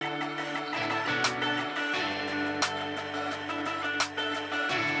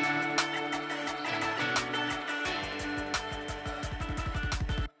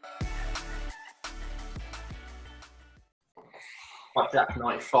Jack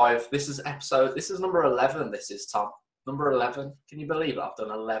 95. This is number 11. This is Tom. Number 11. Can you believe it? I've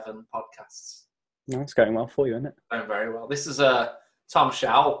done 11 podcasts. No, it's going well for you, isn't it? Going very well. This is Tom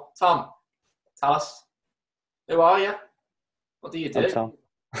Shao. Tom, tell us, who are you? What do you do? I'm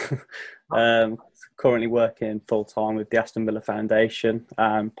Tom. Currently working full-time with the Aston Villa Foundation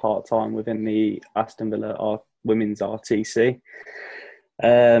and part-time within the Aston Villa Women's RTC.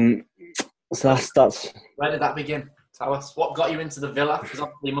 So that's... Where did that begin? Tell us. What got you into the Villa? Because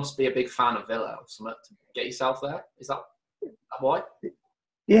you must be a big fan of Villa or something to get yourself there. Is that why?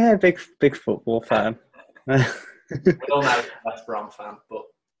 Yeah, big football fan. We all know a West Brom fan, but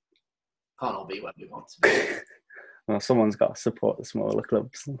can't all be where we want to be. Well, someone's got to support the smaller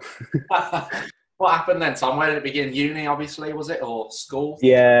clubs. What happened then, Tom? Where did it begin? Uni, obviously, was it? Or school?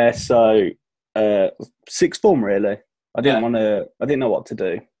 Yeah, so sixth form, really. I didn't know what to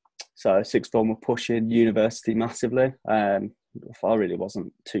do. So sixth form were pushing university massively. I really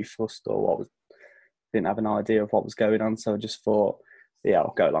wasn't too fussed or didn't have an idea of what was going on. So I just thought, yeah,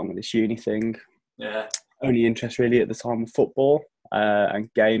 I'll go along with this uni thing. Yeah. Only interest really at the time was football and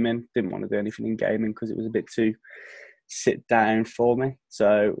gaming. Didn't want to do anything in gaming because it was a bit too sit down for me.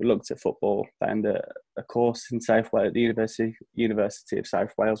 So we looked at football, found a course in South Wales at the University of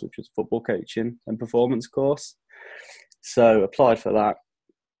South Wales, which was a football coaching and performance course. So applied for that.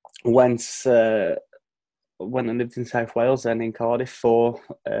 Went and lived in South Wales, then in Cardiff for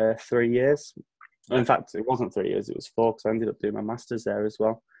 3 years. In fact, it wasn't 3 years, it was 4 because I ended up doing my master's there as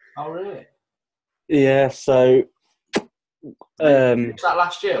well. Oh, really? Yeah, so... that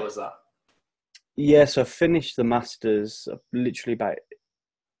last year, was that? Yeah, so I finished the master's literally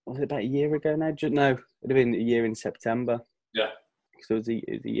was it about a year ago now? No, it would have been a year in September. Yeah. So it was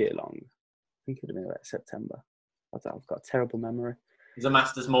a year long. I think it would have been about September. I've got a terrible memory. Is the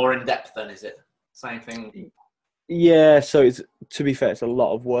master's more in depth then, is it? Same thing? Yeah, so to be fair, it's a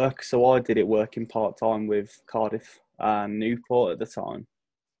lot of work. So I did it working part-time with Cardiff and Newport at the time.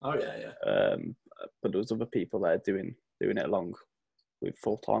 Oh, yeah. But there was other people there doing it along with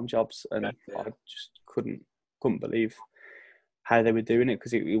full-time jobs, and I just couldn't believe how they were doing it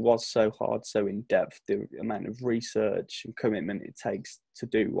because it was so hard, so in-depth. The amount of research and commitment it takes to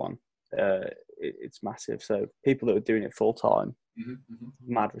do one, it's massive. So people that were doing it full-time,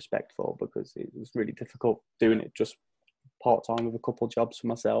 mad respect for, because it was really difficult doing it just part-time with a couple of jobs for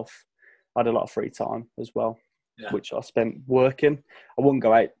myself. I had a lot of free time as well, which I spent working. I wouldn't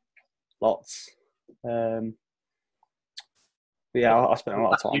go out lots. I spent a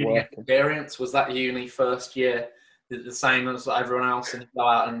lot of time working. Experience, was that uni first year the same as everyone else, and go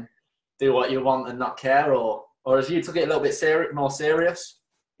out and do what you want and not care, or as you took it a little bit more serious?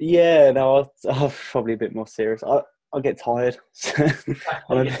 Yeah, no, I'm probably a bit more serious. I get tired.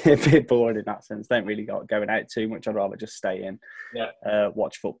 I'm a bit bored in that sense. Don't really got going out too much. I'd rather just stay in,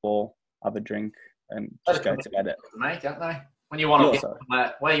 watch football, have a drink, and just go to bed. Mate, don't they? When you want to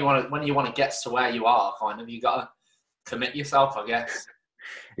when you want to get to where you are, kind of, you got to commit yourself, I guess.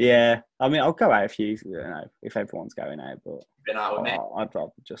 Yeah, I mean, I'll go out if everyone's going out, but been out with me. I'd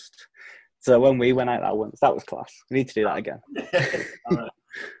rather just. So when we went out that once, that was class. We need to do that again.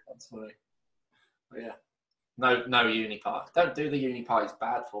 That's funny. But yeah, no uni party. Don't do the uni party. It's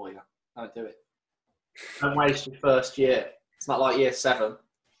bad for you. Don't do it. Don't waste your first year. It's not like year 7.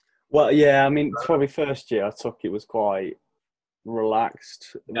 Well, yeah, I mean, probably first year I took it was quite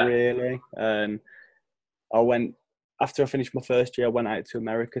relaxed, really, and after I finished my first year, I went out to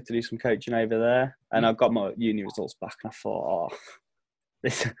America to do some coaching over there, and I got my uni results back, and I thought,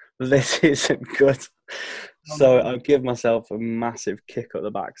 this isn't good. So I give myself a massive kick at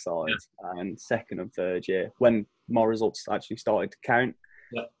the backside, and second and third year, when my results actually started to count,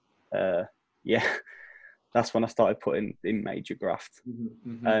 that's when I started putting in major graft,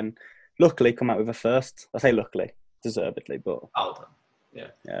 and luckily come out with a first. I say luckily, deservedly, but. Well done.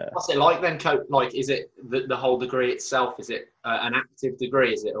 Yeah. What's it like then, coach? Like, is it the whole degree itself? Is it an active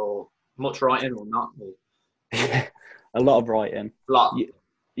degree? Is it, or much writing or not? A lot of writing. A lot.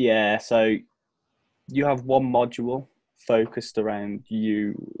 Yeah. So you have one module focused around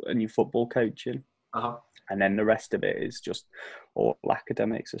you and your football coaching, and then the rest of it is just all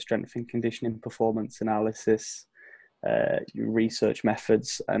academics, so strength and conditioning, performance analysis, your research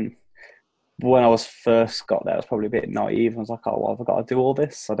methods, and. When I first got there, I was probably a bit naive. I was like, have I got to do all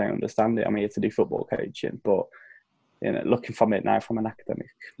this? I don't understand it. I'm here to do football coaching. But, looking from it now from an academic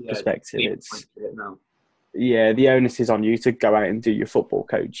perspective, the onus is on you to go out and do your football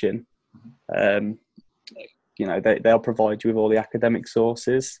coaching. They'll provide you with all the academic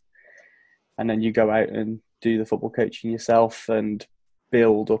sources. And then you go out and do the football coaching yourself and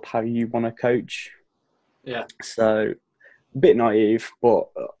build up how you want to coach. Yeah. So a bit naive, but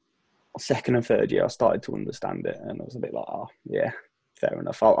second and third year I started to understand it, and I was a bit like, oh yeah, fair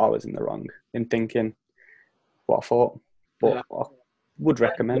enough. I was in the wrong in thinking what I thought, but Yeah. I would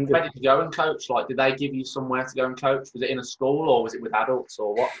recommend Where it. did you go and coach? Like, did they give you somewhere to go and coach? Was it in a school or was it with adults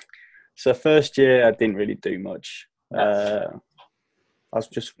or what? So first year I didn't really do much. Yeah. I was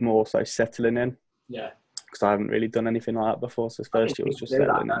just more so settling in Yeah. because I haven't really done anything like that before. So I first think year was people just do that,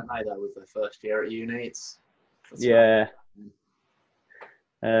 settling in. don't they, though, with their first year at uni? That's Yeah.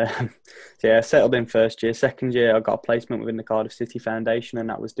 So yeah, settled in first year. Second year, I got a placement within the Cardiff City Foundation, and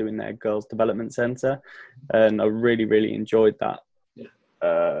that was doing their Girls Development Centre, and I really, really enjoyed that.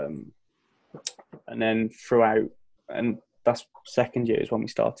 Yeah. And then throughout, and that's second year is when we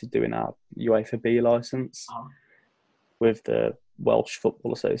started doing our UEFA B licence with the Welsh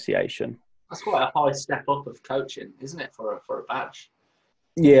Football Association. That's quite a high step up of coaching, isn't it, for a badge?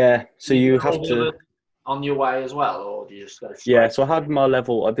 Yeah, so you all have the to. others on your way as well, or do you just go straight? Yeah, so I had my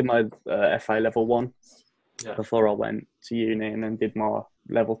level. I did my FA level 1 before I went to uni, and then did my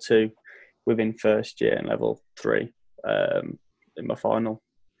level 2 within first year and level 3 in my final.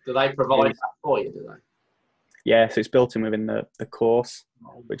 Do they provide that for you? Do they? Yeah, so it's built in within the course,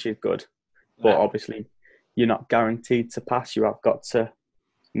 which is good. But obviously, you're not guaranteed to pass. You have got to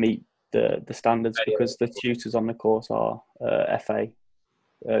meet the standards because the tutors on the course are FAW,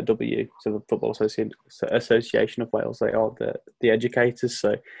 so the Football Association of Wales. They are the educators.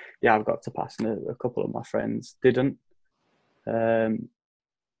 So yeah, I've got to pass, and a couple of my friends didn't. So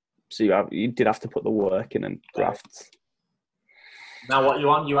you did have to put the work in and graft. Now, what you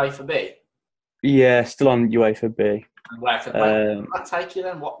on UEFA B? Yeah, still on UEFA B. Where does that take you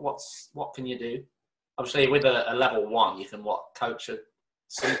then? What can you do? Obviously, with a level 1, you can coach a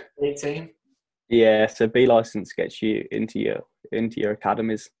C team. Yeah, so B license gets you into your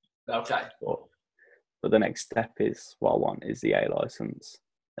academies. Okay. But the next step is what I want is the A license,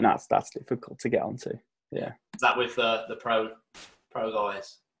 and that's difficult to get onto. Yeah. Is that with the pro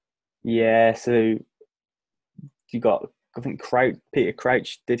guys? Yeah, so you got, I think Peter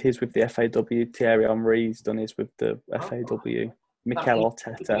Crouch did his with the FAW. Thierry Henry's done his with the FAW. Mikel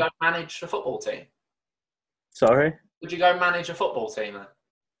Arteta. Did you go manage a football team? Sorry? Would you go manage a football team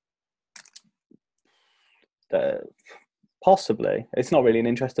then? Possibly. It's not really an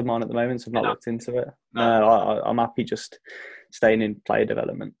interest of mine at the moment, so I've not looked into it. No, I'm happy just staying in player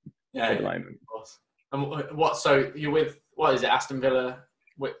development at the moment. Of course. And so you're with, what is it, Aston Villa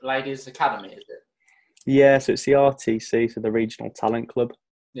Ladies Academy, is it? Yeah, so it's the RTC, so the Regional Talent Club.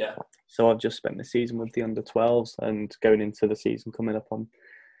 Yeah. So I've just spent the season with the under-12s and going into the season coming up on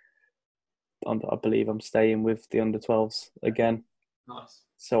I believe I'm staying with the under-12s again. Nice.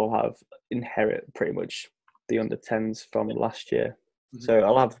 So I'll inherit pretty much the under-10s from last year. Mm-hmm. So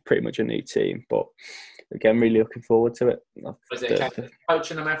I'll have pretty much a new team, but again, really looking forward to it. Is it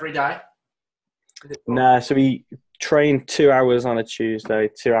coaching them every day? No, so we train 2 hours on a Tuesday,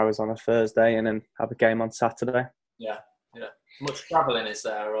 2 hours on a Thursday, and then have a game on Saturday. Yeah. Much travelling is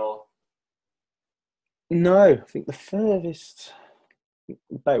there, or? No, I think the furthest,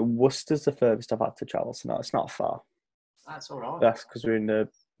 about Worcester's the furthest I've had to travel, so no, it's not far. That's all right. That's because we're in the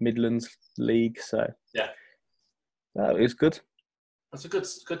Midlands League, so yeah, it was good. That's a good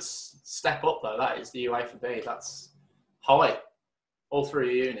step up, though. That is the UEFA B. That's high, all through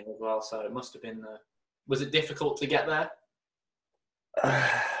uni as well. So it must have been. Was it difficult to get there?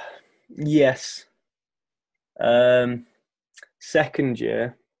 Yes. Second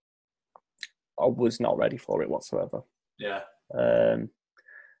year, I was not ready for it whatsoever. Yeah.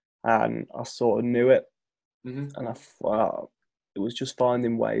 And I sort of knew it. Mm-hmm. And I thought it was just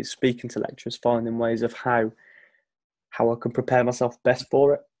finding ways, speaking to lecturers, finding ways of how I can prepare myself best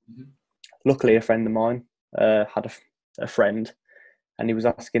for it. Mm-hmm. Luckily, a friend of mine had a friend, and he was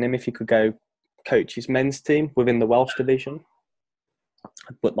asking him if he could go coach his men's team within the Welsh division,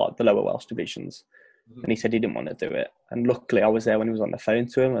 but like the lower Welsh divisions. Mm-hmm. And he said he didn't want to do it. And luckily, I was there when he was on the phone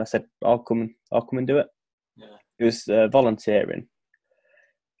to him, and I said, "I'll come and do it." Yeah. It was volunteering.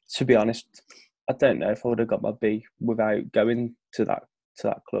 To be honest, I don't know if I would have got my B without going to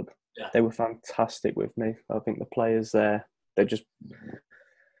that club. Yeah. They were fantastic with me. I think the players there, they just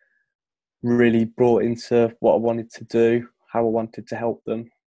really brought into what I wanted to do, how I wanted to help them.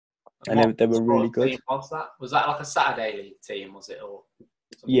 And they were really good. Was that like a Saturday league team, was it? Or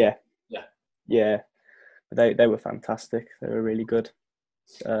Yeah. Yeah. Yeah. But they were fantastic. They were really good.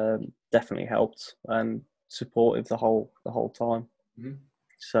 Definitely helped and supportive the whole time. Mm-hmm.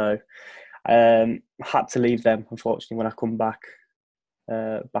 So had to leave them, unfortunately, when I come back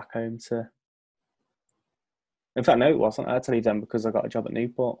home to. In fact, no, it wasn't. I had to leave them because I got a job at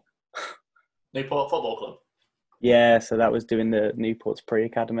Newport. Newport Football Club? Yeah, so that was doing the Newport's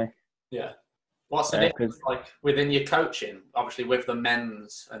pre-academy. Yeah. What's the difference like within your coaching? Obviously, with the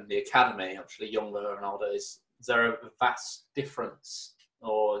men's and the academy, obviously younger and older, is there a vast difference,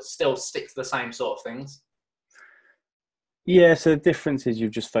 or still stick to the same sort of things? Yeah, so the difference is you're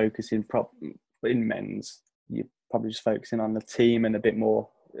just focusing in men's. You're probably just focusing on the team and a bit more.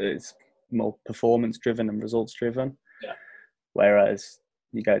 It's more performance driven and results driven. Yeah. Whereas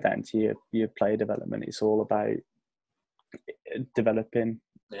you go down to your player development, it's all about developing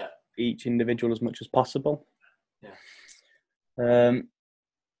each individual as much as possible. Yeah.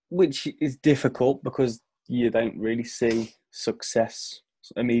 Which is difficult because you don't really see success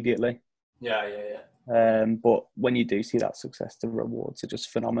immediately. Yeah. But when you do see that success, the rewards are just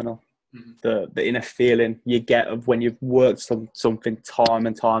phenomenal. Mm-hmm. The inner feeling you get of when you've worked something time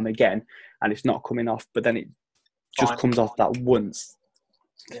and time again, and it's not coming off, but then it just comes off that once.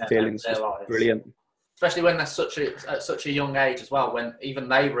 Feeling's just brilliant. Especially when they're at such a young age as well. When even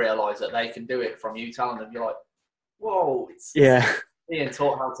they realise that they can do it from you telling them, you're like, "Whoa!" It's being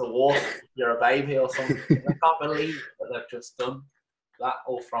taught how to walk. You're a baby or something. I can't believe that they've just done that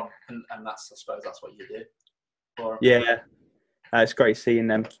all from, and that's, I suppose that's what you do. It's great seeing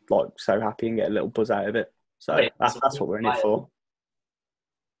them like so happy and get a little buzz out of it. So that's what we're in it for.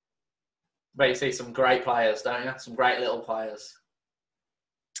 But you see some great players, don't you? Some great little players.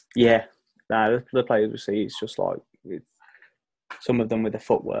 Yeah, the players we see, it's just like some of them with their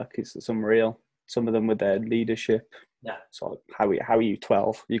footwork, it's unreal. Some of them with their leadership. Yeah. So how are you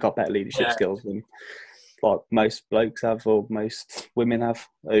 12? You got better leadership skills than like most blokes have, or most women have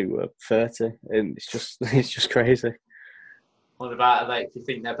who are 30, and it's just crazy. What about do you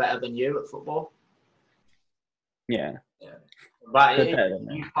think they're better than you at football? Yeah. But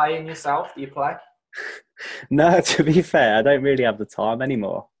you playing yourself? Do you play? No, to be fair, I don't really have the time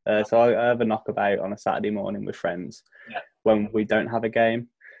anymore. So I have a knockabout on a Saturday morning with friends when we don't have a game.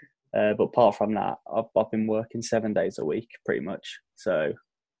 But apart from that, I've been working 7 days a week pretty much. So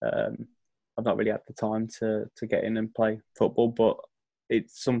I've not really had the time to get in and play football, but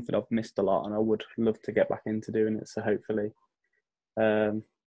it's something I've missed a lot and I would love to get back into doing it. So hopefully... when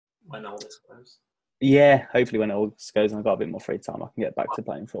all this goes. Yeah, hopefully when all this goes and I've got a bit more free time, I can get back to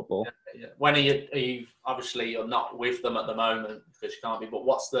playing football. Yeah. When are you obviously you're not with them at the moment because you can't be, but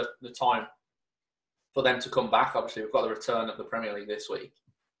what's the time for them to come back? Obviously, we've got the return of the Premier League this week.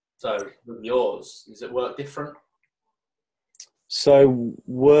 So with yours, does it work different? So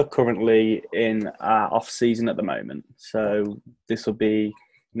we're currently in our off-season at the moment. So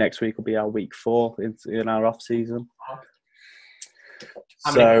next week will be our week 4 in our off-season.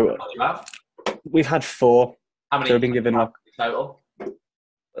 How many do you have? We've had 4. How many? So we've been given total?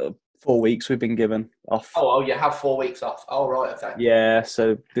 4 weeks we've been given off. Oh, you have 4 weeks off. Oh, right, okay. Yeah,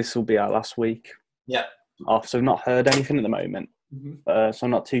 so this will be our last week. Yeah. Off. So we've not heard anything at the moment. Mm-hmm. So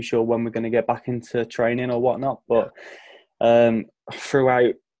I'm not too sure when we're going to get back into training or whatnot. But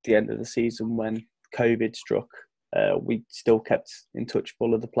throughout the end of the season, when COVID struck, we still kept in touch with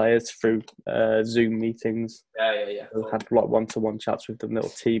all of the players through Zoom meetings. Yeah. We had like one-to-one chats with them, little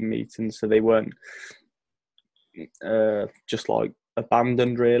team meetings, so they weren't just like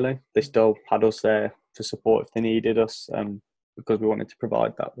abandoned really. They still had us there for support if they needed us, because we wanted to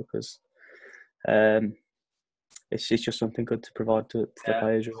provide that, because it's just something good to provide to the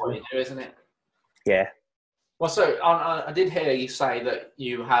players. That's what you do, isn't it? Yeah. Well, so I did hear you say that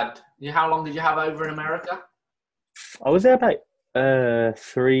you had. How long did you have over in America? I was there about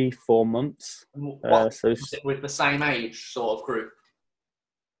 3-4 months. So with the same age sort of group?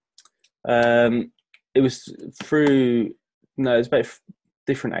 It was through. No, it's about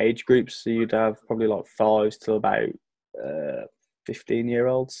different age groups. So you'd have probably like 5s to about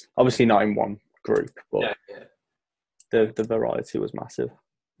 15-year-olds. Obviously not in one group, but the variety was massive.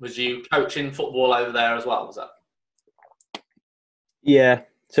 Was you coaching football over there as well? Was that? Yeah.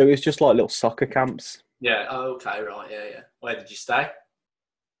 So it was just like little soccer camps. Yeah. Oh, okay. Right. Yeah. Where did you stay?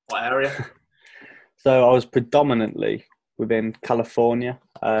 What area? So I was predominantly within California,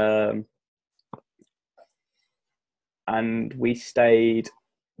 and we stayed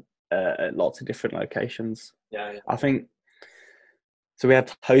at lots of different locations. Yeah. I think so. We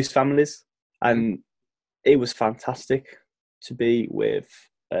had host families, and it was fantastic to be with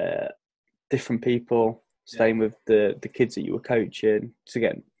different people, staying with the kids that you were coaching, to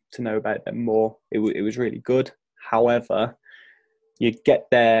get to know about them more. It was really good. However, you'd get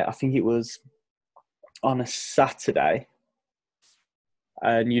there, I think it was on a Saturday,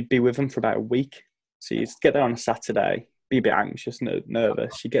 and you'd be with them for about a week. So you'd get there on a Saturday, be a bit anxious,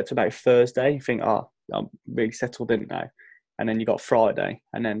 nervous. You get to about Thursday, you think, I'm really settled in now. and then you got Friday,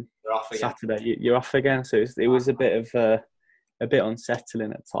 and then You're off again. Saturday you're off again. So it was a bit of a bit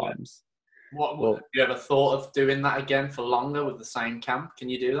unsettling at times. Have you ever thought of doing that again for longer with the same camp? Can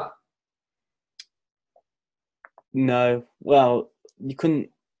you do that? No, well, you couldn't.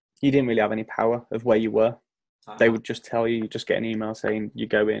 You didn't really have any power of where you were. They would just tell you, just get an email saying you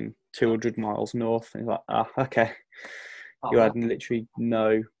go in 200 miles north, and you're like, okay. You had literally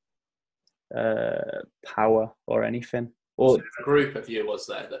no power or anything. Or was there a group of you was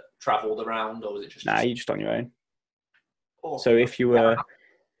there that travelled around, or was it just? Nah, you're just on your own. Oh, so if you were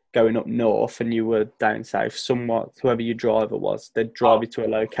going up north and you were down south, somewhat, whoever your driver was, they'd drive you to a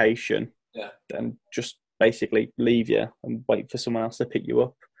location, and just basically leave you and wait for someone else to pick you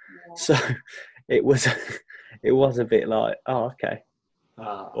up. Yeah. So it was a bit like, okay.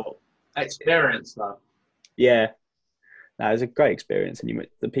 Experience though. Yeah. No, it was a great experience, and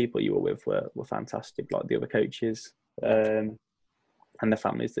the people you were with were fantastic, like the other coaches and the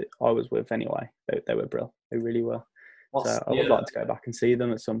families that I was with anyway. They were brilliant. They really were. So I would like to go back and see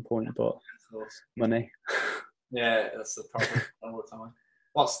them at some point, but money. Yeah, that's the problem all the time.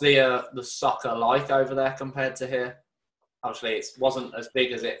 What's the soccer like over there compared to here? Actually, it wasn't as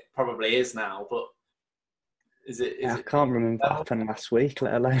big as it probably is now, but is it? I can't remember what happened last week,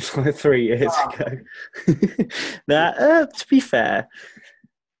 let alone 3 years ago. To be fair,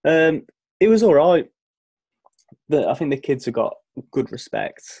 it was all right. I think the kids have got good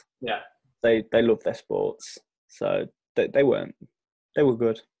respect. Yeah, they love their sports, so they were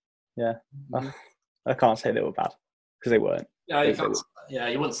good. Yeah, I can't say they were bad because they weren't. Yeah,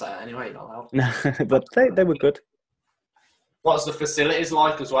 you wouldn't say it anyway. You're not allowed. No, but they were good. What's the facilities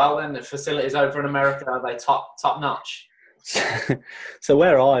like as well? Then the facilities over in America, are they top notch? So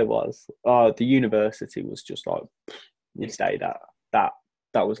where I was, the university was just like you stayed at that.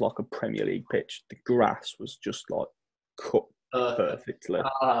 That was like a Premier League pitch. The grass was just like cut perfectly.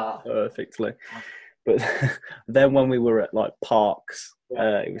 But then when we were at like parks,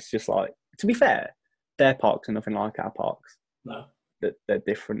 it was just like, to be fair, their parks are nothing like our parks. No, they're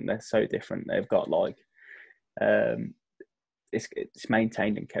different. They're so different. They've got like, it's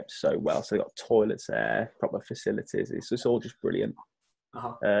maintained and kept so well. So they've got toilets there, proper facilities. It's all just brilliant.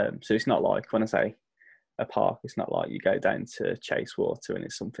 So it's not like, when I say a park, it's not like you go down to Chase Water and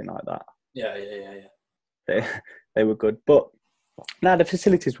it's something like that. Yeah. They were good, but no, the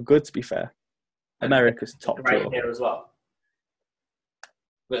facilities were good, to be fair. America's top draw here as well.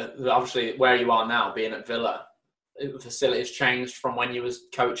 But obviously, where you are now, being at Villa, the facilities changed from when you was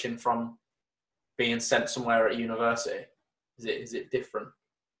coaching from being sent somewhere at university. Is it different?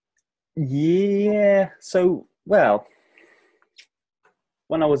 Yeah. So, well,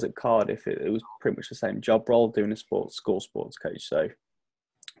 when I was at Cardiff, it was pretty much the same job role, doing a school sports coach. So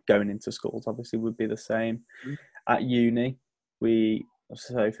going into schools obviously would be the same. At uni,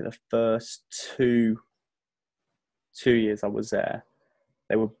 so for the first two years I was there,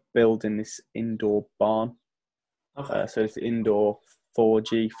 they were building this indoor barn. So it's an indoor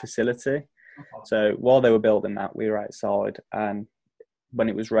 4G facility. So while they were building that, we were outside, and when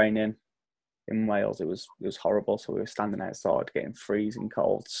it was raining in Wales, it was horrible. So we were standing outside, getting freezing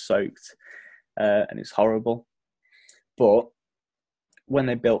cold, soaked, and it was horrible. But when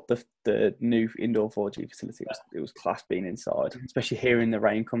they built the new indoor 4G facility, it was class being inside, especially hearing the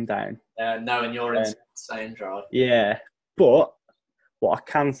rain come down. Knowing you're in the same drive. Yeah, but what I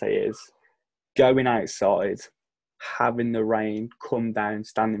can say is going outside, having the rain come down,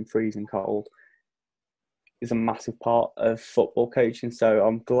 standing freezing cold, is a massive part of football coaching. So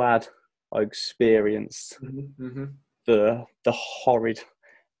I'm glad I experienced the horrid,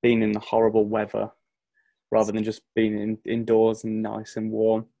 being in the horrible weather, rather than just being indoors and nice and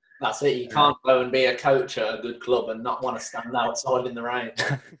warm. That's it. You can't go and be a coach at a good club and not want to stand outside in the rain.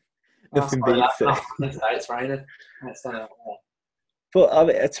 Nothing beats it. It's raining. But I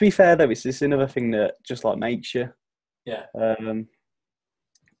mean, to be fair though, it's just another thing that just like makes you. Yeah.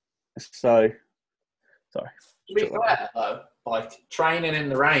 So, sorry. To be fair though, like training in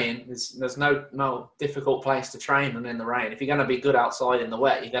the rain, there's no difficult place to train than in the rain. If you're going to be good outside in the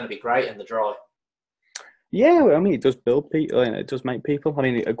wet, you're going to be great in the dry. Yeah, I mean, it does build people. It does make people. I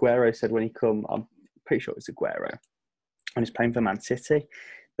mean, Aguero said when he come, I'm pretty sure it's Aguero, and he's playing for Man City,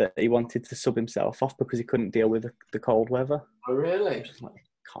 that he wanted to sub himself off because he couldn't deal with the cold weather. Oh, really? Just like,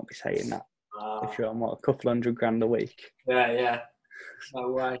 can't be saying that. If you're on a couple $100,000 a week. Yeah. No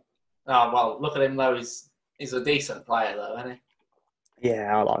way. Oh well, look at him though. He's a decent player though, isn't he?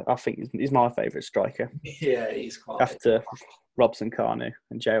 Yeah, I think he's my favourite striker. Yeah, he's quite. After Robson Kanu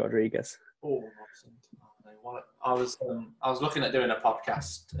and Jay Rodriguez. Oh, Robson. I was looking at doing a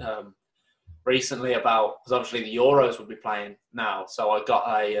podcast recently about, because obviously the Euros will be playing now. So I got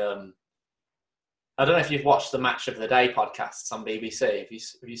I don't know if you've watched the Match of the Day podcasts on BBC. Have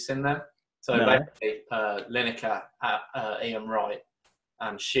you seen them? So No. basically, Lineker, Ian Wright,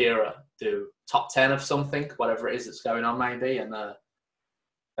 and Shearer do top 10 of something, whatever it is that's going on, maybe. And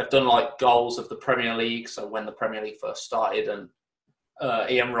they've done like goals of the Premier League. So when the Premier League first started, and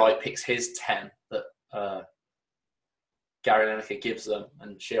Ian Wright picks his 10 that Gary Lineker gives them,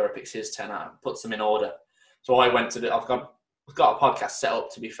 and Shearer picks his 10 out and puts them in order. So I went to I've got a podcast set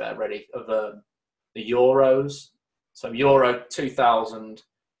up, to be fair, ready, of the Euros. So Euro 2000,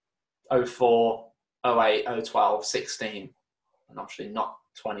 04, 08, 012, 16, and obviously not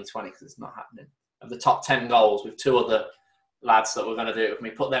 2020 because it's not happening. Of the top 10 goals with two other lads that were going to do it with me,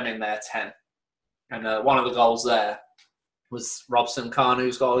 put them in there 10. And one of the goals there was Robson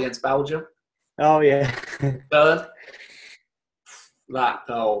Kanu's goal against Belgium. Oh, yeah. Third. That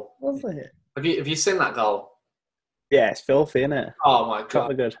goal. Was it? Have you seen that goal? Yeah, it's filthy, isn't it? Oh my god.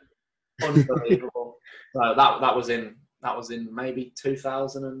 Proper good. Unbelievable. So that was in maybe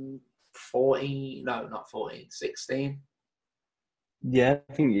 2014. No, not 14, 16. Yeah,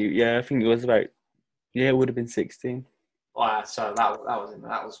 I think it was about. Yeah, it would have been 16. Oh, yeah, so that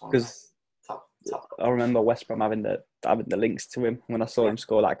was one. Because Top. I remember West Brom having the links to him when I saw him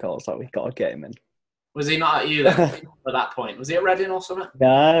score that goal. I was like, we got to get him in. Was he not at you then at that point? Was he at Reading or something?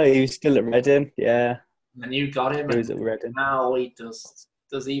 No, he was still at Reading. Yeah, And you got him. he was at Reading. Now he does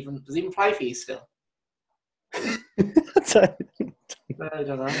he even play for you still? I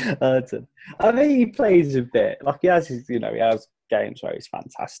don't know. I think he plays a bit. Like he has he has games where he's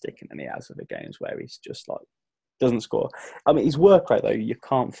fantastic, and then he has other games where he's just like doesn't score. I mean, his work rate though, you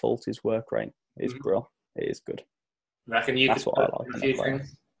can't fault his work rate. It's brilliant. It is good. I reckon you That's could what I put like a in few a player.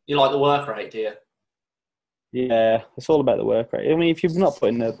 things. You like the work rate, do you? Yeah, it's all about the work rate. I mean, if you're not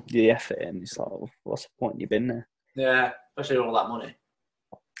putting the effort in, it's like, what's the point? You've been there. Yeah, especially all that money.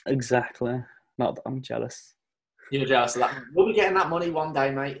 Exactly. Not that I'm jealous. You're jealous of that. We'll be getting that money one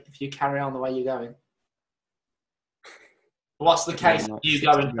day, mate, if you carry on the way you're going. What's the case of you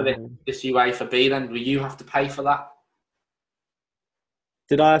going for this UEFA B then? Will you have to pay for that?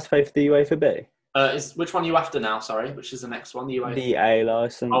 Did I have to pay for the UEFA B? Which one are you after now, sorry? Which is the next one? The UEFA? The A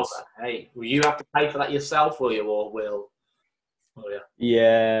licence. Oh, hey. Will you have to pay for that yourself, will you? Or will... Oh, yeah.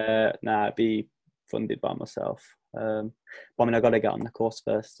 Yeah, it'd be funded by myself. But I mean, I got to get on the course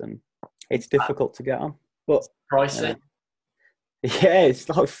first, and it's difficult to get on. But Pricey? yeah, it's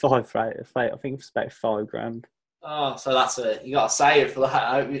like five, right? I think it's about $5,000. Oh, so that's it. You got to save for that.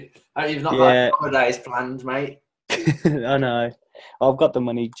 I hope you've not got holidays planned, mate. I know. I've got the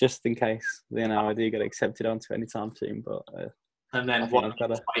money just in case. I do get accepted onto any time soon. But and then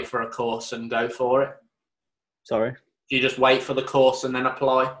wait for a course and go for it? Sorry? Do you just wait for the course and then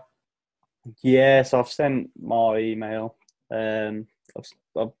apply? Yeah, so I've sent my email. I've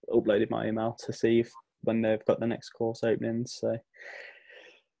uploaded my email to see when they've got the next course opening. So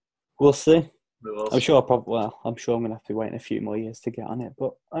we'll see. I'm sure I'm going to have to be waiting a few more years to get on it.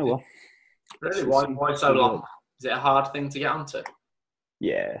 But oh well. Really? Why so long? Is it a hard thing to get onto?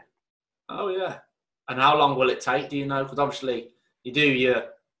 Yeah. Oh, yeah. And how long will it take, do you know? Because obviously you do your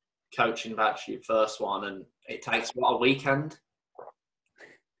coaching batch, your first one, and it takes, a weekend?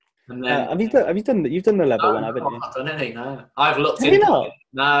 And then, you've done the level one, haven't you? I've not done any, no. I've looked into it.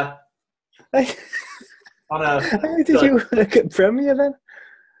 No. How did you work at Premier then?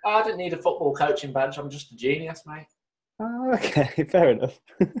 I didn't need a football coaching badge. I'm just a genius, mate. Oh, okay. Fair enough.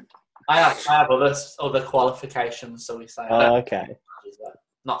 I have other qualifications, so we say. Oh, okay.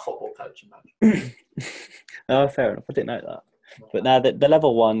 Not football coaching badge. Oh, fair enough. I didn't know that. But now the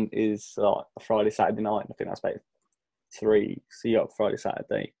level one is like Friday, Saturday night. I think that's about 3. So you got Friday,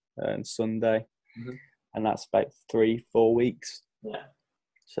 Saturday, and Sunday, and that's about 3-4 weeks. Yeah.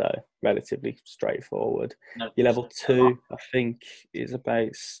 So relatively straightforward. Your level 2, I think, is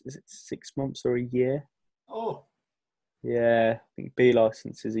it 6 months or a year? Oh. Yeah, I think B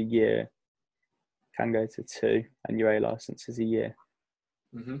license is a year. Can go to 2, and your A license is a year.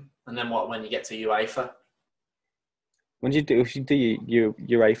 And then what? When you get to UEFA? If you do your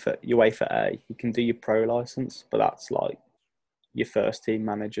UEFA A, you can do your pro license, but that's like your first team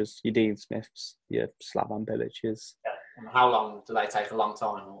managers, your Dean Smiths, your Slavan Bilic's. Yeah. And how long do they take? A long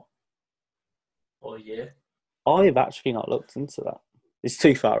time or a year? I've actually not looked into that. It's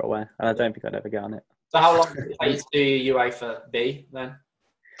too far away, and I don't think I'd ever get on it. So how long did it take to do your UEFA B then?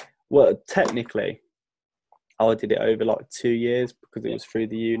 Well, technically, I did it over like 2 years because it was through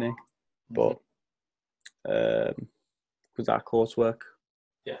the uni, but because our coursework,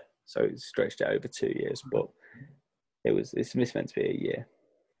 so it stretched it over 2 years. But it's meant to be a year.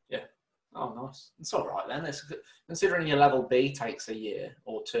 Yeah. Oh, nice. It's all right then. It's considering your level B takes a year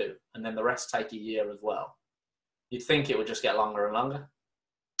or two, and then the rest take a year as well. You'd think it would just get longer and longer.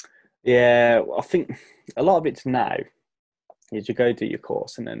 Yeah, I think a lot of it's now is you go do your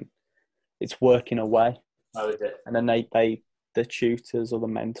course and then it's working away. Oh, is it? And then the tutors or the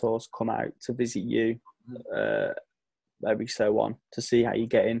mentors come out to visit you every so on to see how you're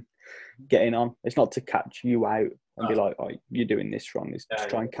getting on. It's not to catch you out and be like, oh, you're doing this wrong. It's to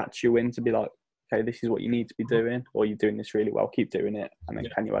try and catch you in to be like, okay, this is what you need to be doing, or you're doing this really well, keep doing it. And then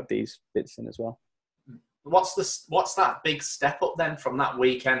can you add these bits in as well? What's that big step up then from that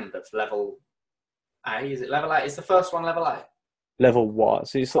weekend of level A? Is it level A? Is the first one level A? Level what?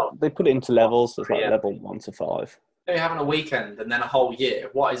 So they put it into levels. So it's like level 1 to 5. You're having a weekend and then a whole year.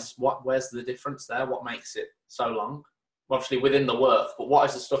 Where's the difference there? What makes it so long? Obviously within the work, but what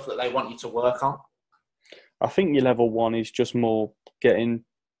is the stuff that they want you to work on? I think your level 1 is just more getting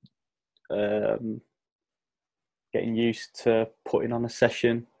used to putting on a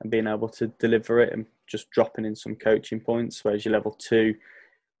session and being able to deliver it and just dropping in some coaching points, whereas your level 2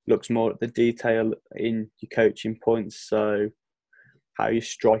 looks more at the detail in your coaching points. So how you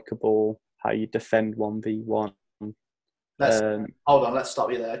strike a ball, how you defend 1v1. Hold on, let's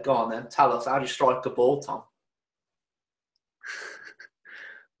stop you there. Go on then. Tell us, how do you strike a ball, Tom?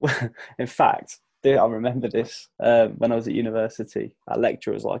 In fact, I remember this when I was at university. Our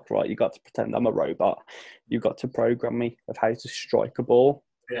lecturer was like, right, you got to pretend I'm a robot. You've got to program me of how to strike a ball.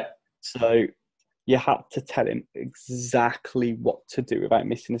 Yeah. So you had to tell him exactly what to do without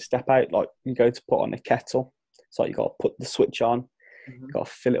missing a step out. Like you go to put on a kettle. So you got to put the switch on. Mm-hmm. You got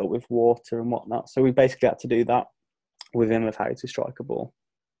to fill it up with water and whatnot. So we basically had to do that with him of how to strike a ball.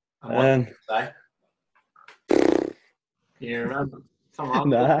 And what did you say? Can you remember? Come on.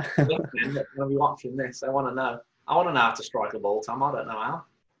 Nah. They'll be watching this. I want to know. I want to know how to strike a ball, Tom. I don't know how.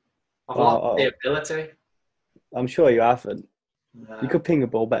 I've lost the ability. I'm sure you haven't. You could ping a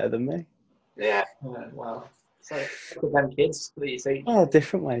ball better than me. Yeah. Well, so look at them kids that you see. Oh,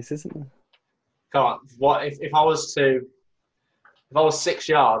 different ways, isn't there? Come on. What if I was 6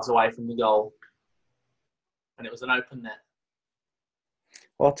 yards away from the goal and it was an open net?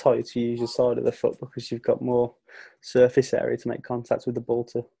 Well, I'll tell you to use your side of the foot because you've got more surface area to make contact with the ball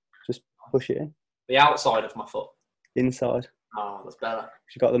to just push it in. The outside of my foot? Inside. Oh, that's better.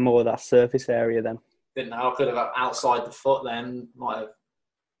 You've got the more of that surface area then. Didn't know I could have got outside the foot then. Might have.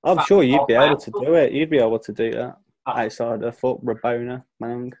 I'm sure you'd be able to do it. You'd be able to do that. Outside the foot, Rabona,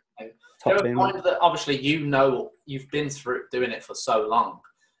 Mang, top in. That obviously you've been through doing it for so long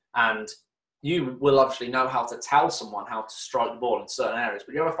and you will obviously know how to tell someone how to strike the ball in certain areas,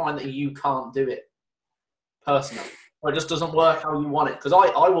 but you ever find that you can't do it personally? Or it just doesn't work how you want it? Because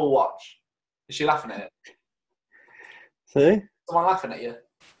I will watch. Is she laughing at it? See? Someone laughing at you?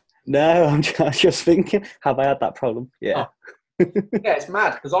 No, I'm just thinking, have I had that problem? Yeah. Oh. Yeah, it's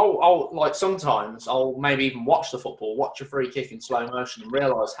mad because I'll like sometimes I'll maybe even watch the football, watch a free kick in slow motion and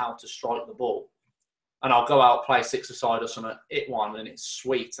realise how to strike the ball. And I'll go out, play six-a-side or something, hit one, and it's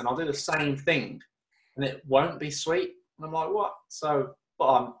sweet. And I'll do the same thing, and it won't be sweet. And I'm like, what? So,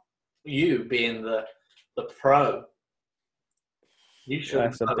 but you being the pro, you should.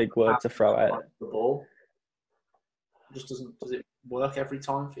 That's a big word to throw out. The ball just does it work every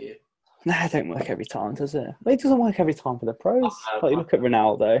time for you? No, it don't work every time, does it? It doesn't work every time for the pros. Like you look at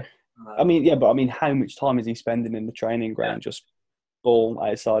Ronaldo. I mean, yeah, but I mean, how much time is he spending in the training ground just ball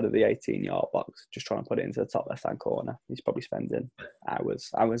outside of the 18-yard box, just trying to put it into the top left-hand corner? He's probably spending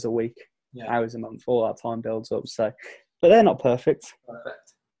hours a week, hours a month. All that time builds up. So, but they're not perfect.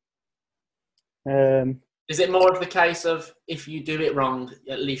 Is it more of the case of if you do it wrong,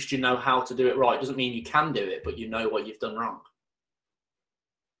 at least you know how to do it right? Doesn't mean you can do it, but you know what you've done wrong.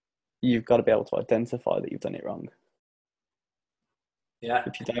 You've got to be able to identify that you've done it wrong. Yeah.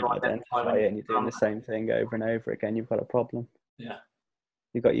 If you don't identify it and you're doing the same thing over and over again, you've got a problem. Yeah.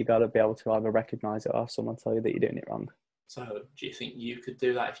 You got to be able to either recognise it or have someone tell you that you're doing it wrong. So, do you think you could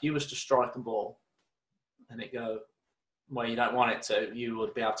do that if you was to strike a ball and it go where you don't want it to? You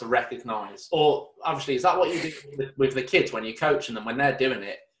would be able to recognise, or obviously, is that what you do with the kids when you're coaching them? When they're doing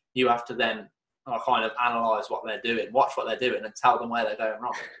it, you have to then kind of analyse what they're doing, watch what they're doing, and tell them where they're going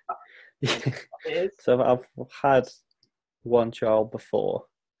wrong. So I've had one child before.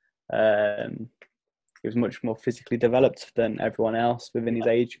 He was much more physically developed than everyone else within his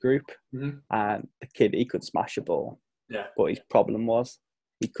age group. Mm-hmm. And the kid, he could smash a ball. Yeah. But his problem was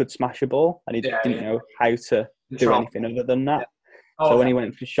he could smash a ball and he didn't know how to do anything other than that. Yeah. So when he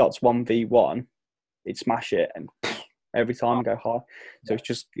went for shots 1v1, he'd smash it and every time go high. So it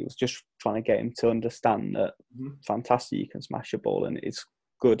was just trying to get him to understand that fantastic, you can smash a ball and it's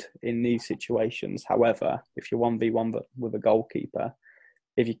good in these situations. However, if you're 1v1 with a goalkeeper,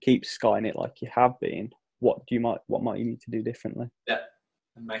 if you keep skying it like you have been, what might you need to do differently? Yeah,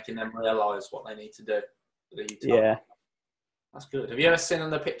 and making them realise what they need to do. Yeah. That's good. Have you ever seen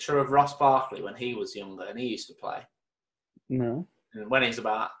the picture of Ross Barkley when he was younger and he used to play? No. And when he's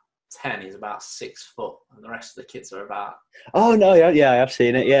about 10, he's about 6 foot, and the rest of the kids are about... Oh, no, yeah, I have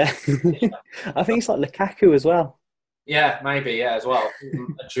seen it, yeah. I think it's like Lukaku as well. Yeah, maybe, yeah, as well.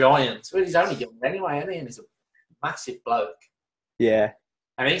 A giant. Well, he's only young anyway, isn't he? And he's a massive bloke. Yeah.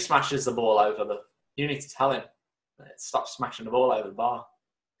 And he smashes the ball over the... You need to tell him, stop smashing the ball over the bar.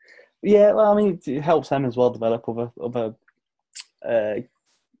 Yeah, well, I mean, it helps them as well develop other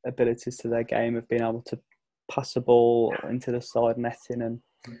abilities to their game of being able to pass the ball into the side netting and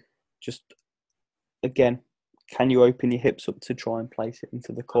just, again, can you open your hips up to try and place it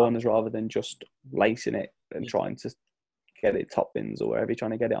into the corners rather than just lacing it and trying to get it top bins or wherever you're trying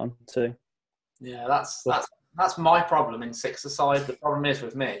to get it onto? Yeah, that's my problem in six-a-side. The problem is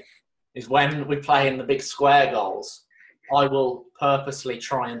with me is when we play in the big square goals, I will purposely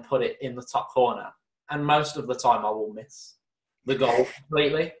try and put it in the top corner. And most of the time I will miss the goal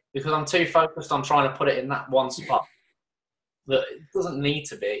completely because I'm too focused on trying to put it in that one spot that it doesn't need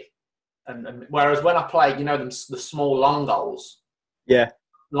to be. And whereas when I play, the small long goals, yeah,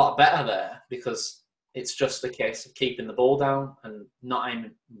 a lot better there because it's just a case of keeping the ball down and not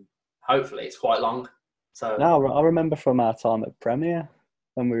aiming. Hopefully it's quite long. So no, I remember from our time at Premier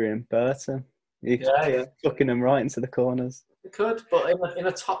when we were in Burton. Yeah. Fucking them right into the corners. It could, but in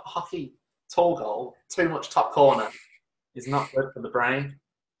a top hockey tall goal, too much top corner is not good for the brain.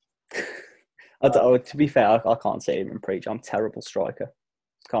 To be fair, I can't sit here and preach. I'm a terrible striker.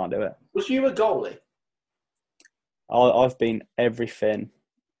 Can't do it. Was you a goalie? I've been everything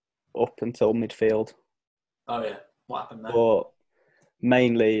up until midfield. Oh, yeah. What happened there? But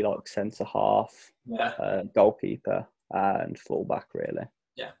mainly like centre half, goalkeeper and fullback, really.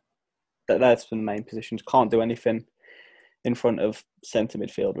 Yeah. That's the main positions. Can't do anything in front of centre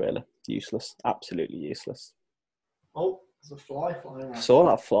midfield, really. Useless. Absolutely useless. Oh, there's a fly flying around. Saw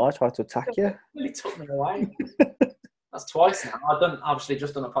that fly try to attack you. Really took me away. That's twice now. I've obviously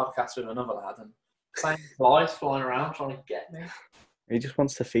just done a podcast with another lad and same flies flying around trying to get me. He just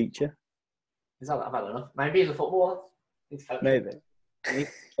wants to feature. I've had enough. Maybe he's a footballer. Maybe.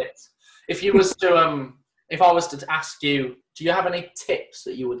 If you was to if I was to ask you, do you have any tips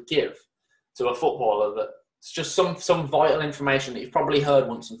that you would give to a footballer that's just some vital information that you've probably heard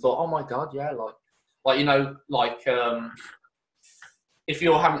once and thought, oh my god, yeah, if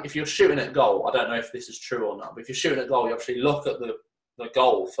you're shooting at goal, I don't know if this is true or not, but if you're shooting at goal, you obviously look at the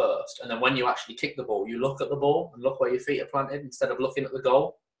goal first, and then when you actually kick the ball, you look at the ball and look where your feet are planted instead of looking at the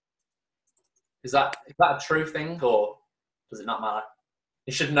goal. Is that a true thing, or does it not matter?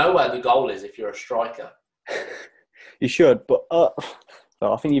 You should know where the goal is if you're a striker. You should, but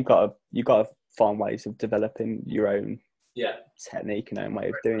I think you've got to find ways of developing your own technique and own way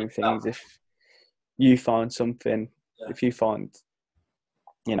of doing things. If you find something, if you find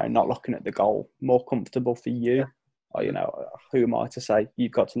not looking at the goal more comfortable for you, or who am I to say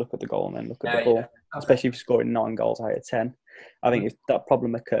you've got to look at the goal and then look at the ball? Okay. Especially if you're scoring 9 goals out of 10. I think if that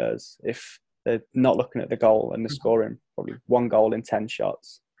problem occurs, if they're not looking at the goal and they're scoring probably 1 goal in 10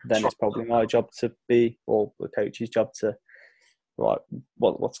 shots, then it's probably my job to be, or the coach's job to, right,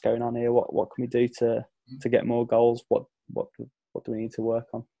 what's going on here? What can we do to get more goals? What do we need to work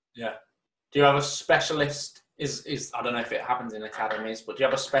on? Yeah. Do you have a specialist? Is I don't know if it happens in academies, but do you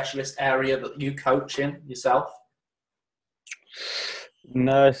have a specialist area that you coach in yourself?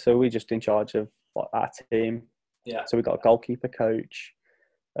 No, so we're just in charge of our team. Yeah. So we've got a goalkeeper coach,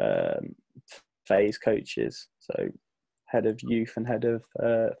 phase coaches, so head of youth and head of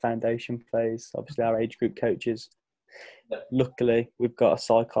foundation phase. Obviously, our age group coaches. Yeah. Luckily, we've got a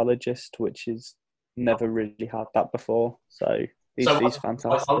psychologist, which is never really had that before. So he's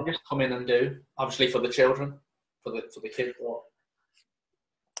fantastic. Psychologists come in and do, obviously, for the children, for the kids. Or...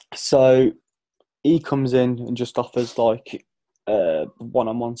 So he comes in and just offers like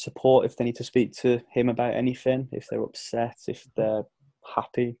one-on-one support if they need to speak to him about anything, if they're upset, if they're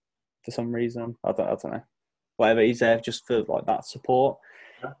happy for some reason. I don't know. Whatever, he's there just for like that support.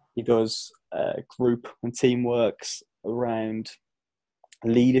 Yeah. He does group and team works around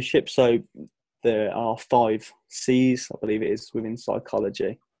leadership. So there are 5 C's, I believe it is, within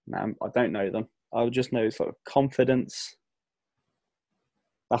psychology. Now, I don't know them. I just know sort of confidence.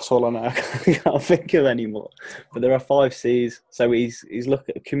 That's all I know. I can't think of anymore. But there are 5 C's. So he's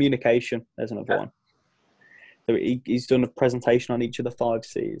looking at communication. There's another one. So he's done a presentation on each of the 5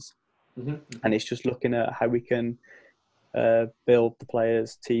 C's. Mm-hmm. And it's just looking at how we can build the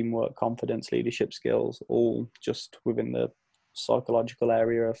players, teamwork, confidence, leadership skills, all just within the psychological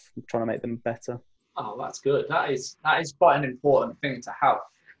area of trying to make them better. Oh, that's good. That is quite an important thing to have,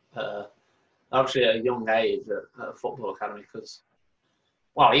 obviously at a young age at a football academy, because,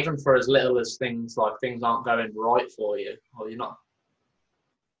 well, even for as little as things aren't going right for you, or you're not.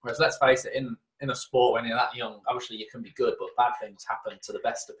 Whereas, let's face it, in a sport when you're that young, obviously you can be good, but bad things happen to the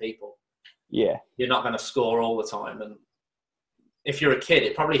best of people. Yeah. You're not going to score all the time, and if you're a kid,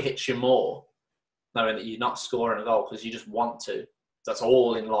 it probably hits you more knowing that you're not scoring a goal because you just want to. That's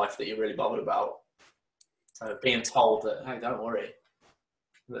all in life that you're really bothered about. So being told that, hey, don't worry.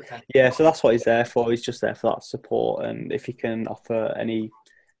 Yeah, so that's what he's there for. He's just there for that support, and if he can offer any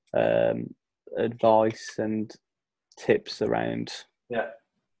advice and tips around,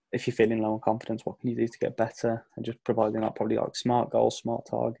 if you're feeling low on confidence, what can you do to get better, and just providing that probably like smart goals, smart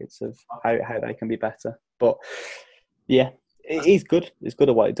targets of how they can be better. But yeah, he's good. He's good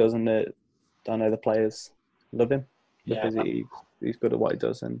at what he does, and I know the players love him because he's good at what he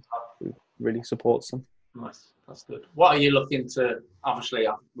does, and he really supports them. Nice, that's good. What are you looking to? Obviously,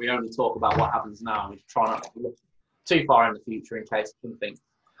 we only talk about what happens now. We try not to look too far in the future in case something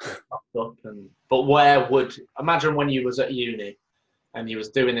pops up. But where would imagine when you was at uni and you was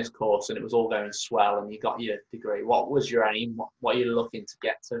doing this course and it was all going swell and you got your degree? What was your aim? What are you looking to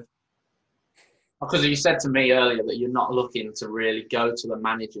get to? Because you said to me earlier that you're not looking to really go to the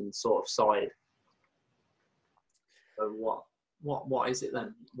managing sort of side. So what is it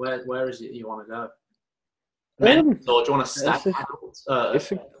then? Where is it you want to go? Or do you want to stack?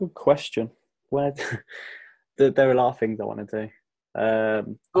 It's a good question. There are a lot of things I want to do.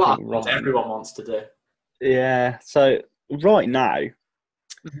 Everyone wants to do. Yeah. So right now,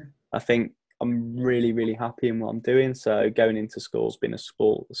 I think I'm really, really happy in what I'm doing. So going into schools, being a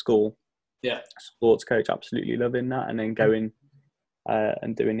school sports coach, absolutely loving that, and then going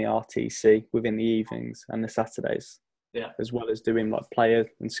and doing the RTC within the evenings and the Saturdays. Yeah, as well as doing like player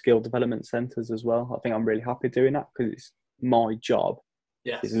and skill development centres as well. I think I'm really happy doing that because it's my job.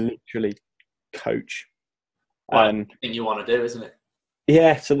 Yes, is literally coach. Thing you want to do, isn't it?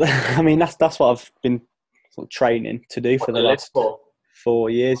 Yeah. So I mean, that's what I've been sort of training to do for the last 4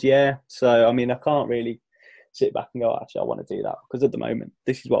 years. Yeah. So I mean, I can't really sit back and go, actually, I want to do that because at the moment,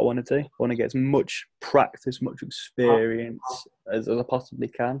 this is what I want to do. I want to get as much practice, much experience as I possibly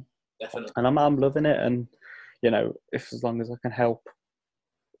can. Definitely. And I'm loving it, and as long as I can help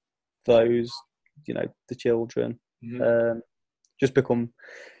those, the children, just become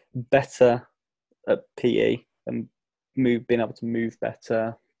better at PE and being able to move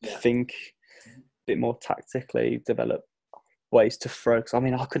better, think a bit more tactically, develop ways to throw. Because I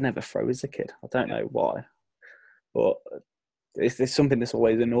mean, I could never throw as a kid. I don't know why, but it's something that's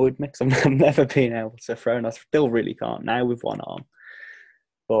always annoyed me because I've never been able to throw, and I still really can't now with one arm.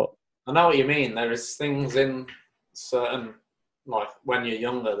 But I know what you mean. There is things in certain, like when you're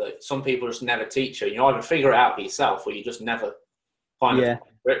younger, that some people just never teach you. You either figure it out for yourself or you just never find the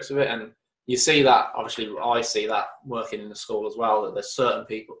grips of it. And you see that, obviously, I see that working in the school as well, that there's certain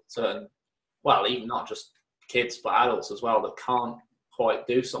people, well, even not just kids, but adults as well, that can't quite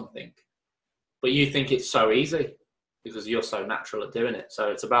do something. But you think it's so easy because you're so natural at doing it.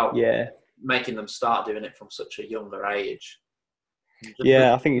 So it's about making them start doing it from such a younger age.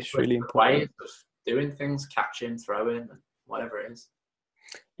 I think it's really important. Ways of doing things, catching, throwing, whatever it is.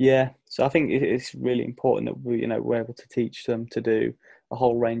 Yeah, so I think it's really important that we're able to teach them to do a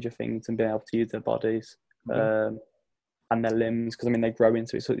whole range of things and be able to use their bodies and their limbs, because I mean they grow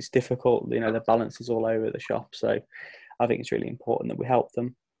into it, so it's difficult. Their balance is all over the shop. So I think it's really important that we help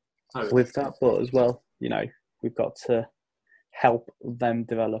them with that. But as well, we've got to help them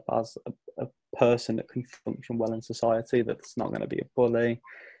develop as a person that can function well in society, that's not going to be a bully,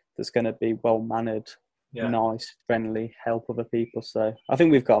 that's going to be well-mannered, nice, friendly, help other people. So I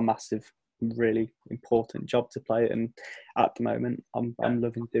think we've got a massive, really important job to play, and at the moment I'm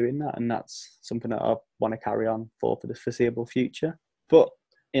loving doing that, and that's something that I want to carry on for the foreseeable future. But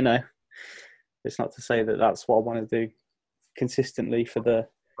it's not to say that that's what I want to do consistently for the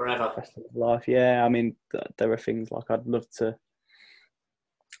forever rest of life. I mean, there are things like I'd love to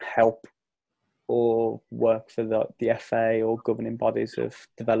help or work for the FA or governing bodies of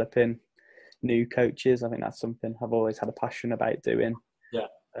developing new coaches. I think that's something I've always had a passion about doing.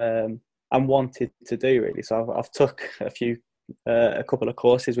 And wanted to do, really. So I've took a couple of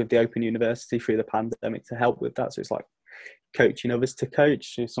courses with the Open University through the pandemic to help with that. So it's like coaching others to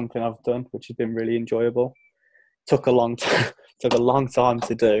coach is something I've done, which has been really enjoyable. Took a long time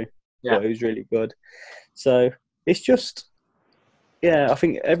to do, but it was really good. So it's just Yeah, I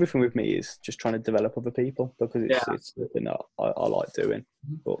think everything with me is just trying to develop other people because Yeah. it's something that I like doing.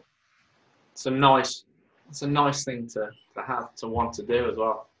 But It's a nice thing to have, to want to do as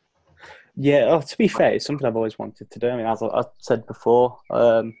well. yeah, to be fair, it's something I've always wanted to do. I mean, as I said before,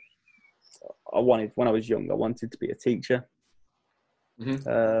 when I was young, I wanted to be a teacher.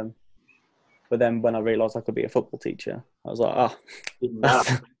 But then when I realised I could be a football teacher, I was like,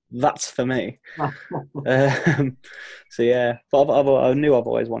 that's for me. So yeah, but I knew I've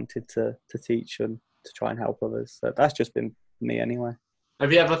always wanted to teach and to try and help others. So that's just been me anyway.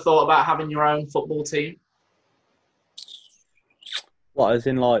 Have you ever thought about having your own football team? What, as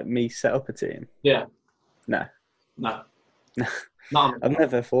in like me set up a team? Yeah. No. No. I've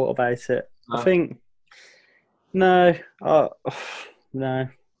never thought about it. No. I think no. No.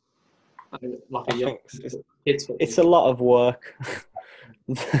 Like it's a lot of work.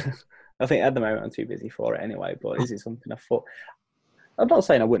 I think at the moment I'm too busy for it anyway. But is it something I thought? I'm not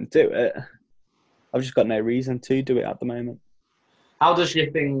saying I wouldn't do it. I've just got no reason to do it at the moment. How does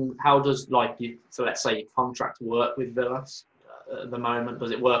so let's say your contract work with Villa at the moment?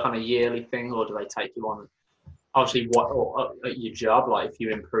 Does it work on a yearly thing, or do they take you on? Obviously, at your job, like if you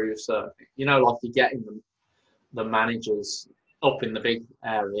improve certain, like you're getting the managers up in the big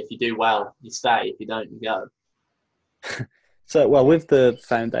area. If you do well, you stay. If you don't, you go. So, well, with the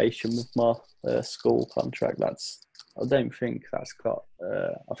foundation, with my school contract, I don't think that's got.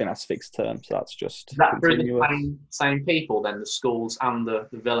 I think that's fixed term, so that's just. Is that through the same people then, the schools and the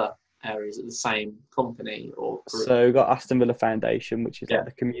Villa areas at the same company or group? So we've got Aston Villa Foundation, which is like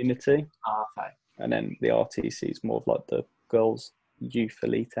the community. Okay. And then the RTC is more of like the girls' youth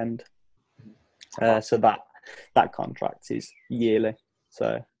elite end. So that contract is yearly.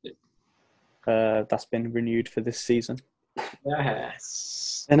 So that's been renewed for this season.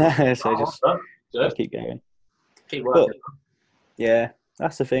 Yes. And so just keep going. Keep working. But, yeah,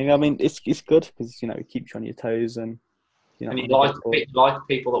 that's the thing. I mean, it's good because it keeps you on your toes and and you like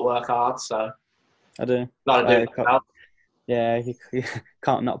people that work hard. So I do. Yeah, you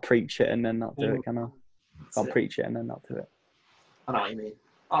can't not preach it and then not do it, can I? Can't preach it and then not do it. I know what you mean.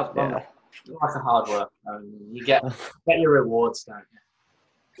 I like a hard work. You get your rewards, don't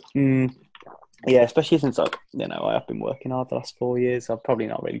you? Yeah, especially since I have been working hard the last 4 years. I've probably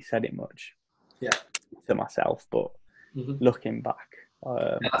not really said it much. To myself, but looking back,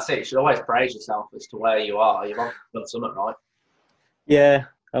 that's it. You should always praise yourself as to where you are. You've obviously done something right. Yeah,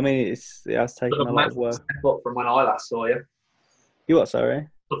 I mean it has taken a lot of work. Step up from when I last saw you. You what? Sorry.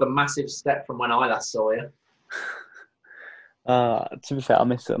 Took a massive step from when I last saw you. To be fair, I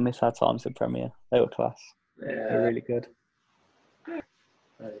miss our times at Premier. They were class. Yeah, they're really good.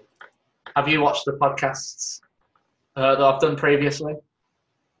 Have you watched the podcasts that I've done previously?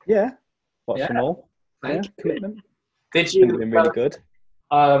 Yeah, watched them all. Thank you. Did you? Been really good.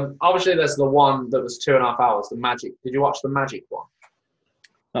 Obviously, there's the one that was 2.5 hours. The Magic. Did you watch the Magic one?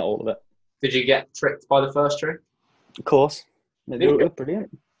 Not all of it. Did you get tricked by the first trick? Of course. They were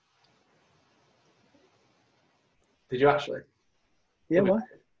brilliant. Did you actually? Yeah, why?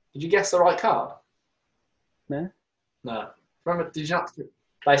 Did you guess the right card? No. Remember, did you not?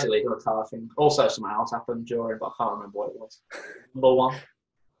 Basically, done a card thing. Also, something else happened during, but I can't remember what it was. Number one.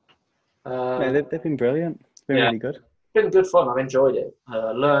 They've been brilliant. It's been really good. It's been good fun. I've enjoyed it.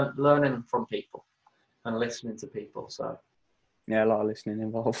 Learning from people and listening to people. So. Yeah, a lot of listening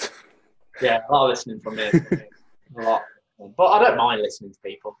involved. Yeah, a lot of listening from me. A lot. But I don't mind listening to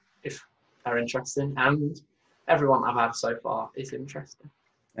people if they're interesting. And everyone I've had so far is interesting.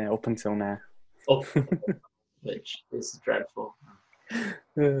 Yeah, up until now. Which is dreadful.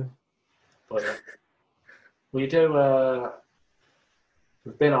 Yeah. But we do.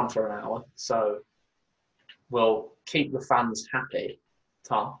 We've been on for an hour, so we'll keep the fans happy,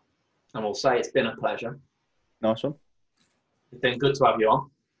 Tom, and we'll say it's been a pleasure. Nice one. It's been good to have you on.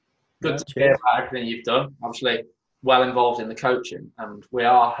 Good to hear about everything you've done. Obviously, well involved in the coaching, and we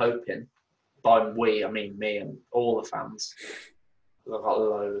are hoping, by we, I mean me and all the fans, I've got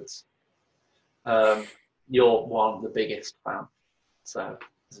loads. You're one of the biggest fan, so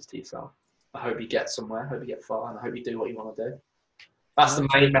this is to yourself. I hope you get somewhere, I hope you get far, and I hope you do what you want to do. That's the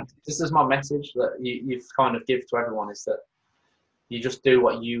main message. This is my message that you've kind of give to everyone, is that you just do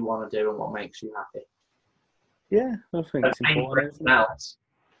what you want to do and what makes you happy. Yeah, I think it's important. Else.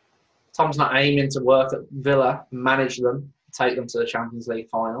 Tom's not aiming to work at Villa, manage them, take them to the Champions League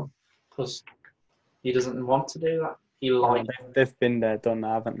final, because he doesn't want to do that. They've been there, done that,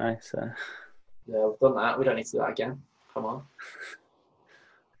 haven't they? So yeah, we've done that. We don't need to do that again. Come on.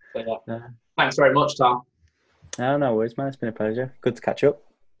 But thanks very much, Tom. No worries, man. It's been a pleasure. Good to catch up.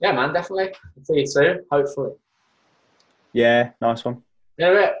 Yeah, man, definitely. See you soon, hopefully. Yeah, nice one.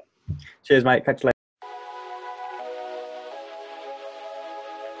 Yeah, Cheers, mate. Catch you later.